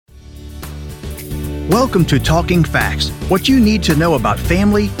Welcome to Talking Facts, what you need to know about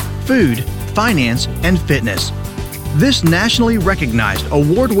family, food, finance, and fitness. This nationally recognized,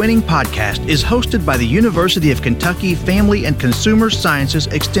 award-winning podcast is hosted by the University of Kentucky Family and Consumer Sciences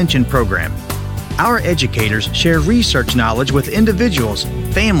Extension Program. Our educators share research knowledge with individuals,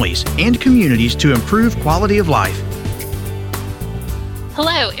 families, and communities to improve quality of life.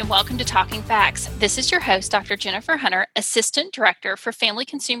 Hello, and welcome to Talking Facts. This is your host, Dr. Jennifer Hunter, Assistant Director for Family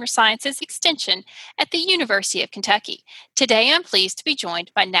Consumer Sciences Extension at the University of Kentucky. Today, I'm pleased to be joined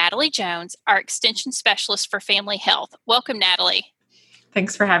by Natalie Jones, our Extension Specialist for Family Health. Welcome, Natalie.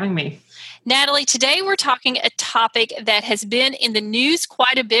 Thanks for having me. Natalie, today we're talking a topic that has been in the news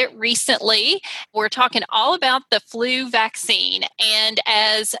quite a bit recently. We're talking all about the flu vaccine. And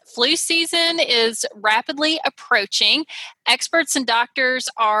as flu season is rapidly approaching, experts and doctors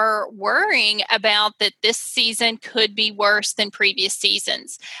are worrying about that this season could be worse than previous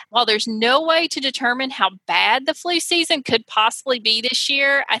seasons. While there's no way to determine how bad the flu season could possibly be this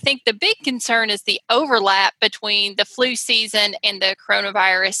year, I think the big concern is the overlap between the flu season and the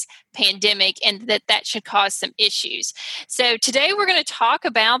coronavirus pandemic, and that should cause some issues. So today we're going to talk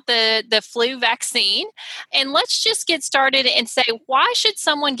about the flu vaccine, and let's just get started and say, why should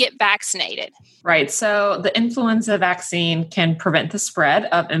someone get vaccinated? Right. So the influenza vaccine can prevent the spread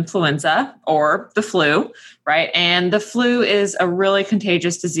of influenza or the flu, right? And the flu is a really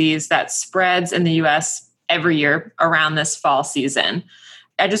contagious disease that spreads in the U.S. every year around this fall season.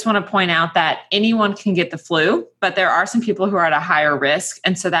 I just want to point out that anyone can get the flu, but there are some people who are at a higher risk.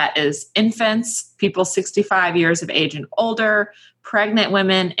 And so that is infants, people 65 years of age and older, pregnant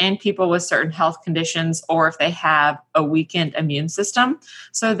women, and people with certain health conditions, or if they have a weakened immune system.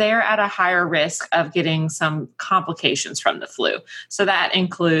 So they're at a higher risk of getting some complications from the flu. So that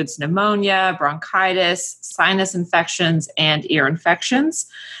includes pneumonia, bronchitis, sinus infections, and ear infections.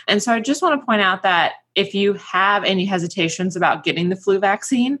 And so I just want to point out that if you have any hesitations about getting the flu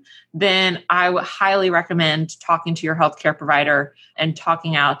vaccine, then I would highly recommend talking to your healthcare provider and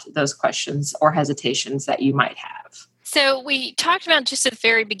talking out those questions or hesitations that you might have. So we talked about just at the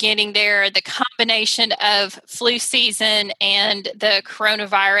very beginning there, the combination of flu season and the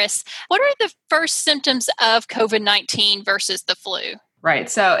coronavirus. What are the first symptoms of COVID-19 versus the flu?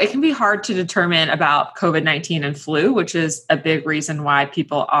 Right. So it can be hard to determine about COVID-19 and flu, which is a big reason why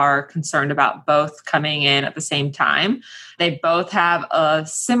people are concerned about both coming in at the same time. They both have a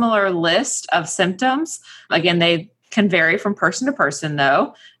similar list of symptoms. Again, they can vary from person to person,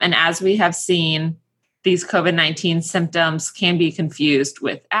 though. And as we have seen, these COVID-19 symptoms can be confused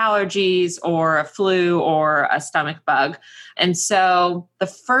with allergies or a flu or a stomach bug. And so the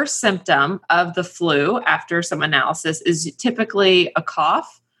first symptom of the flu after some analysis is typically a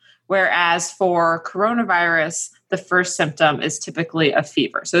cough, whereas for coronavirus, the first symptom is typically a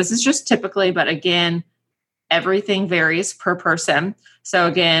fever. So this is just typically, but again, everything varies per person. So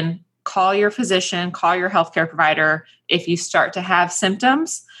again, call your physician, call your healthcare provider if you start to have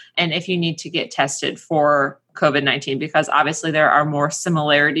symptoms and if you need to get tested for COVID-19, because obviously there are more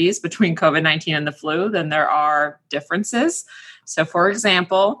similarities between COVID-19 and the flu than there are differences. So for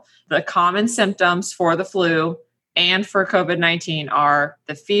example, the common symptoms for the flu and for COVID-19 are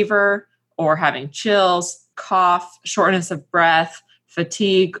the fever or having chills, cough, shortness of breath,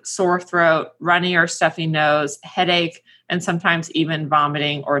 fatigue, sore throat, runny or stuffy nose, headache, and sometimes even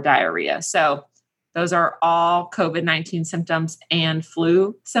vomiting or diarrhea. So those are all COVID-19 symptoms and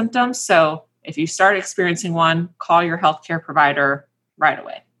flu symptoms. So if you start experiencing one, call your healthcare provider right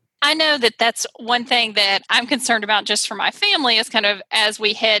away. I know that that's one thing that I'm concerned about just for my family is kind of as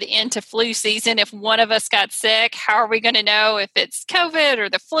we head into flu season, if one of us got sick, how are we going to know if it's COVID or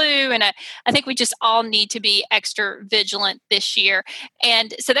the flu? And I think we just all need to be extra vigilant this year.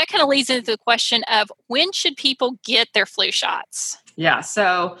 And so that kind of leads into the question of when should people get their flu shots? Yeah,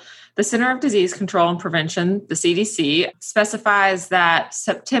 so the Center of Disease Control and Prevention, the CDC, specifies that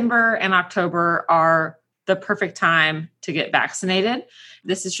September and October are the perfect time to get vaccinated.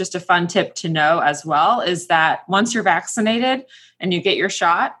 This is just a fun tip to know as well, is that once you're vaccinated and you get your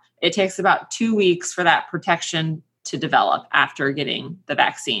shot, it takes about 2 weeks for that protection to develop after getting the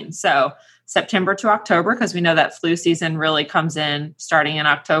vaccine. So September to October, because we know that flu season really comes in starting in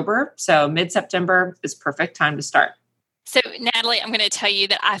October. So mid-September is perfect time to start. So Natalie, I'm going to tell you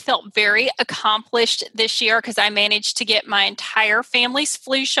that I felt very accomplished this year because I managed to get my entire family's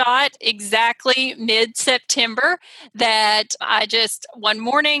flu shot exactly mid-September. That one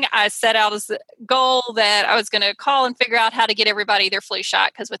morning, I set out as a goal that I was going to call and figure out how to get everybody their flu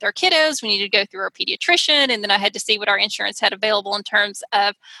shot, because with our kiddos, we needed to go through our pediatrician, and then I had to see what our insurance had available in terms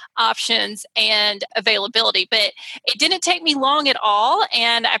of options and availability. But it didn't take me long at all,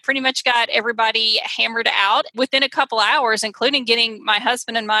 and I pretty much got everybody hammered out within a couple hours, including getting my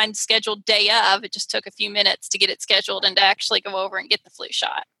husband and mine scheduled day of. It just took a few minutes to get it scheduled and to actually go over and get the flu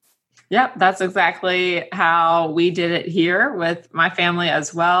shot. Yep, that's exactly how we did it here with my family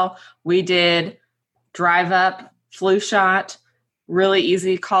as well. We did drive up, flu shot, really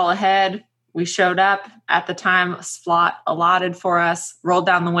easy call ahead. We showed up at the time slot allotted for us, rolled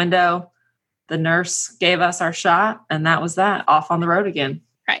down the window. The nurse gave us our shot, and that was that. Off on the road again.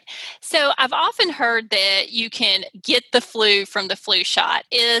 Right. So I've often heard that you can get the flu from the flu shot.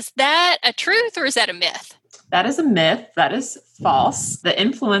 Is that a truth or is that a myth? That is a myth. That is false. The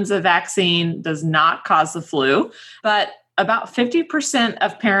influenza vaccine does not cause the flu, but about 50%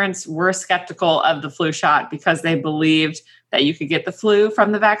 of parents were skeptical of the flu shot because they believed that you could get the flu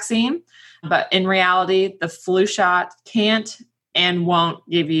from the vaccine. But in reality, the flu shot can't and won't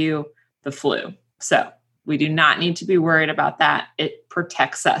give you the flu. So we do not need to be worried about that. It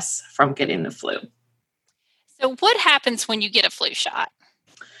protects us from getting the flu. So what happens when you get a flu shot?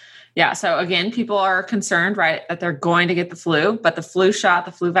 Yeah. So again, people are concerned, right, that they're going to get the flu, but the flu shot,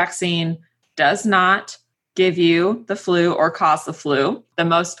 the flu vaccine does not give you the flu or cause the flu. The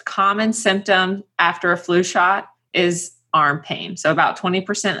most common symptom after a flu shot is arm pain. So about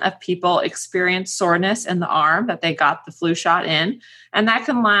 20% of people experience soreness in the arm that they got the flu shot in, and that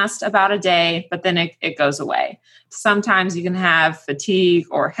can last about a day, but then it goes away. Sometimes you can have fatigue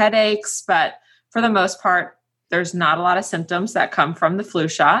or headaches, but for the most part, there's not a lot of symptoms that come from the flu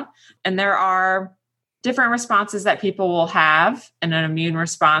shot. And there are different responses that people will have in an immune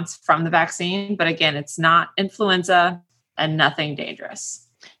response from the vaccine. But again, it's not influenza and nothing dangerous.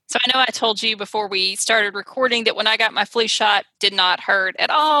 So I know I told you before we started recording that when I got my flu shot, did not hurt at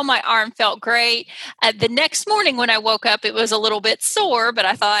all. My arm felt great. The next morning when I woke up, it was a little bit sore, but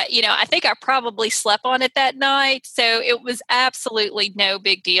I thought, I think I probably slept on it that night. So it was absolutely no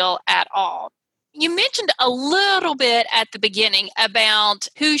big deal at all. You mentioned a little bit at the beginning about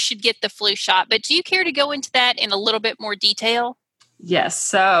who should get the flu shot, but do you care to go into that in a little bit more detail? Yes.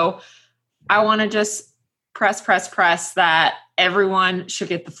 So I want to just press that everyone should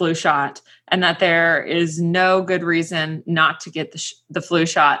get the flu shot and that there is no good reason not to get the flu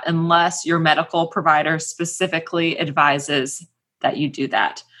shot unless your medical provider specifically advises that you do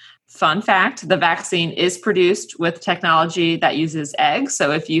that. Fun fact, the vaccine is produced with technology that uses eggs.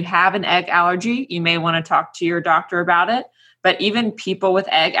 So if you have an egg allergy, you may want to talk to your doctor about it. But even people with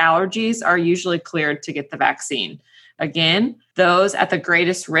egg allergies are usually cleared to get the vaccine. Again, those at the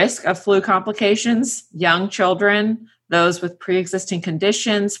greatest risk of flu complications, young children, those with pre-existing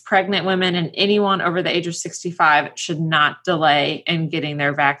conditions, pregnant women, and anyone over the age of 65 should not delay in getting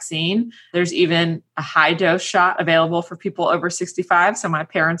their vaccine. There's even a high dose shot available for people over 65. So my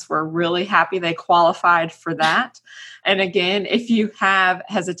parents were really happy they qualified for that. And again, if you have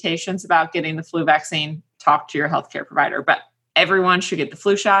hesitations about getting the flu vaccine, talk to your healthcare provider. But everyone should get the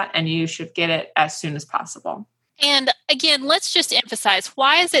flu shot and you should get it as soon as possible. And again, let's just emphasize,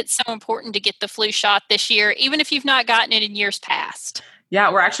 why is it so important to get the flu shot this year, even if you've not gotten it in years past?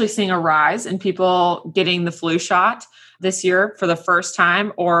 Yeah, we're actually seeing a rise in people getting the flu shot this year for the first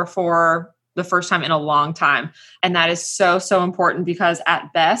time or for the first time in a long time. And that is so, so important because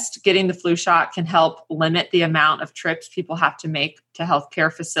at best, getting the flu shot can help limit the amount of trips people have to make to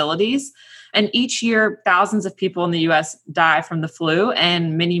healthcare facilities. And each year, thousands of people in the U.S. die from the flu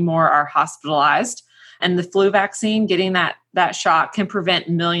and many more are hospitalized. And the flu vaccine, getting that shot can prevent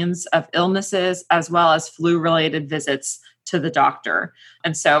millions of illnesses as well as flu-related visits to the doctor.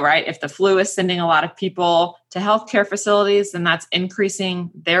 And so, right, if the flu is sending a lot of people to healthcare facilities, then that's increasing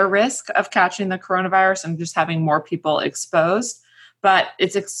their risk of catching the coronavirus and just having more people exposed. But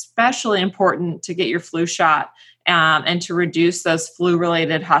it's especially important to get your flu shot and to reduce those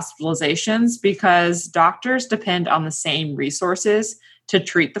flu-related hospitalizations because doctors depend on the same resources to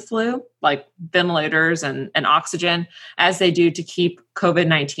treat the flu, like ventilators and oxygen, as they do to keep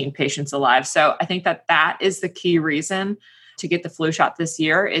COVID-19 patients alive. So I think that is the key reason to get the flu shot this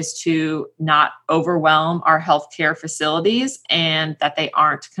year is to not overwhelm our healthcare facilities and that they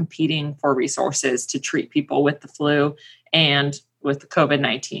aren't competing for resources to treat people with the flu and with the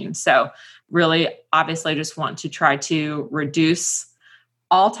COVID-19. So really, obviously, just want to try to reduce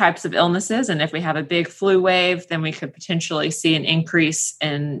all types of illnesses. And if we have a big flu wave, then we could potentially see an increase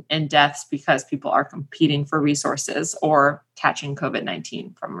in deaths because people are competing for resources or catching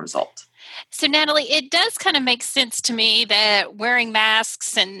COVID-19 from a result. So, Natalie, it does kind of make sense to me that wearing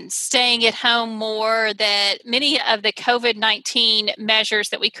masks and staying at home more, that many of the COVID-19 measures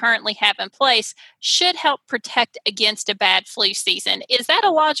that we currently have in place should help protect against a bad flu season. Is that a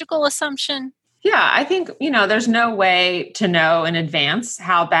logical assumption? Yeah, I think, there's no way to know in advance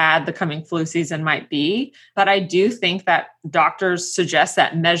how bad the coming flu season might be. But I do think that doctors suggest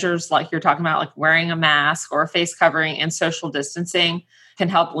that measures like you're talking about, like wearing a mask or a face covering and social distancing, can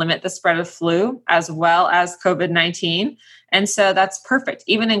help limit the spread of flu as well as COVID-19. And so that's perfect,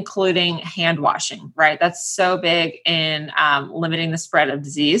 even including hand washing, right? That's so big in limiting the spread of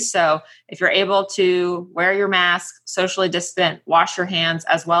disease. So if you're able to wear your mask, socially distant, wash your hands,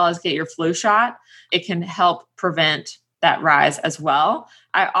 as well as get your flu shot, it can help prevent that rise as well.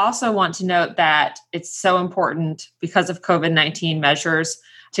 I also want to note that it's so important because of COVID-19 measures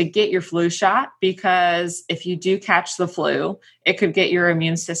to get your flu shot, because if you do catch the flu, it could get your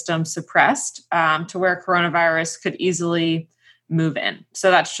immune system suppressed to where coronavirus could easily move in. So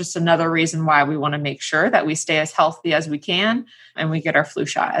that's just another reason why we want to make sure that we stay as healthy as we can and we get our flu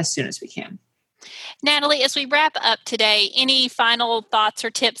shot as soon as we can. Natalie, as we wrap up today, any final thoughts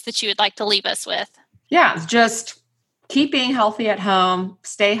or tips that you would like to leave us with? Yeah, just keep being healthy at home,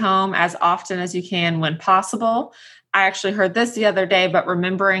 stay home as often as you can when possible. I actually heard this the other day, but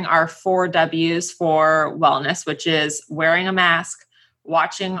remembering our 4 W's for wellness, which is wearing a mask,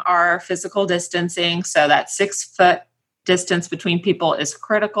 watching our physical distancing, so that 6-foot distance between people is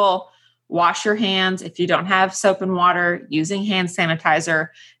critical. Wash your hands if you don't have soap and water, using hand sanitizer,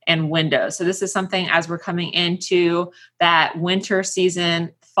 and windows. So this is something as we're coming into that winter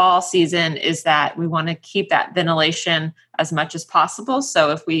season, fall season, is that we want to keep that ventilation as much as possible.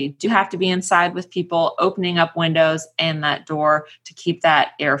 So if we do have to be inside with people, opening up windows and that door to keep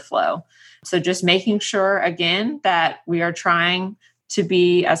that airflow. So just making sure, again, that we are trying to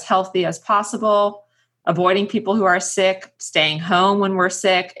be as healthy as possible, avoiding people who are sick, staying home when we're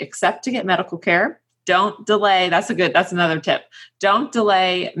sick, except to get medical care. Don't delay. That's another tip. Don't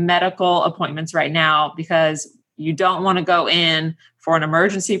delay medical appointments right now, because you don't want to go in for an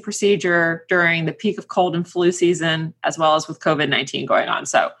emergency procedure during the peak of cold and flu season, as well as with COVID-19 going on.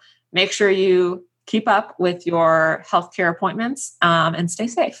 So make sure you keep up with your healthcare appointments and stay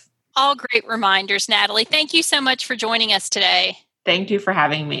safe. All great reminders, Natalie. Thank you so much for joining us today. Thank you for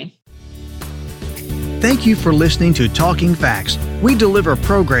having me. Thank you for listening to Talking Facts. We deliver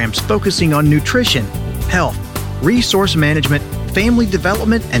programs focusing on nutrition, health, resource management, family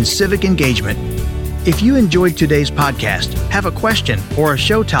development, and civic engagement. If you enjoyed today's podcast, have a question or a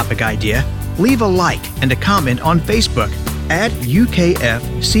show topic idea, leave a like and a comment on Facebook at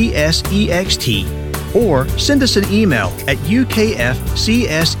UKFCSEXT, or send us an email at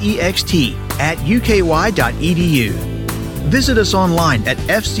ukfcsext@uky.edu. Visit us online at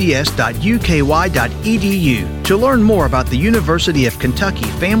fcs.uky.edu to learn more about the University of Kentucky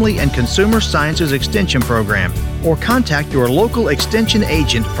Family and Consumer Sciences Extension Program, or contact your local extension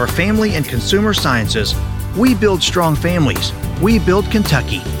agent for Family and Consumer Sciences. We build strong families. We build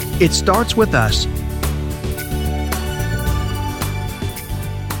Kentucky. It starts with us.